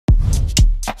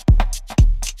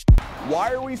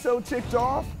Why are we so ticked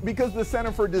off? Because the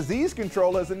Center for Disease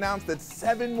Control has announced that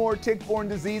 7 more tick-borne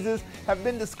diseases have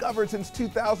been discovered since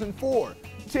 2004.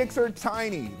 Ticks are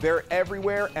tiny, they're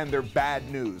everywhere, and they're bad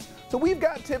news. So we've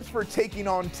got tips for taking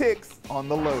on ticks on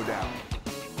the lowdown.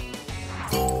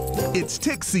 It's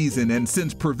tick season, and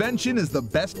since prevention is the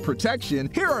best protection,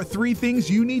 here are 3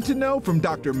 things you need to know from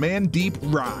Dr. Mandeep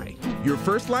Rai. Your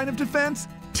first line of defense?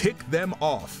 Tick them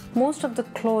off. Most of the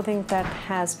clothing that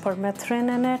has permethrin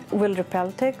in it will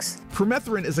repel ticks.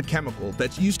 Permethrin is a chemical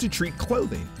that's used to treat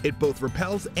clothing. It both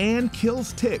repels and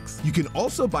kills ticks. You can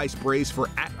also buy sprays for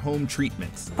at-home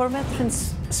treatments. Permethrin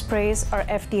sprays are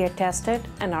FDA tested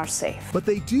and are safe. But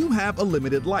they do have a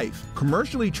limited life.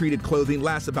 Commercially treated clothing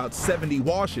lasts about 70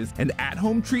 washes, and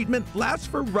at-home treatment lasts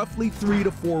for roughly 3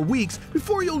 to 4 weeks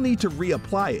before you'll need to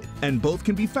reapply it. And both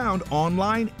can be found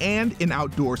online and in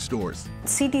outdoor stores.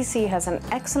 CDC has an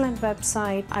excellent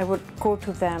website. I would go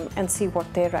to them and see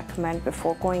what they recommend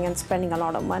before going and spending a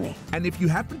lot of money. And if you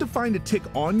happen to find a tick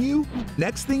on you,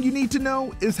 next thing you need to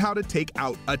know is how to take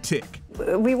out a tick.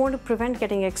 We want to prevent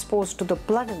getting exposed to the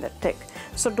blood in the tick,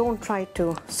 so don't try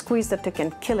to squeeze the tick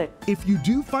and kill it. If you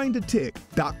do find a tick,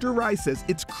 Dr. Rai says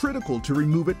it's critical to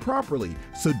remove it properly,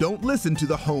 so don't listen to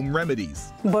the home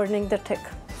remedies. Burning the tick,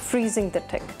 freezing the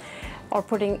tick, or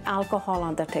putting alcohol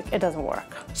on the tick, it doesn't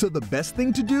work. So the best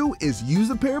thing to do is use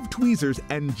a pair of tweezers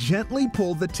and gently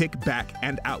pull the tick back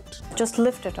and out. Just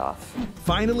lift it off.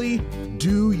 Finally,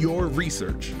 do your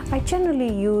research. I generally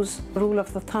use rule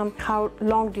of the thumb. How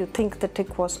long do you think the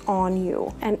tick was on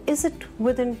you? And is it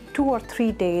within 2 or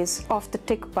 3 days of the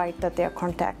tick bite that they are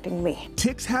contacting me?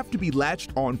 Ticks have to be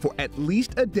latched on for at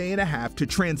least a day and a half to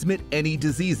transmit any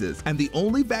diseases, and the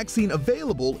only vaccine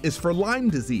available is for Lyme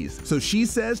disease. So she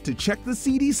says to check the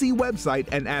CDC website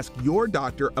and ask your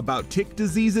doctor about tick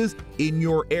diseases in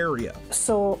your area.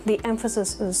 So the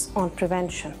emphasis is on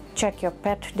prevention. Check your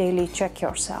pet daily, check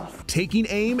yourself. Taking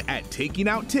aim at taking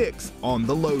out ticks on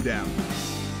the lowdown.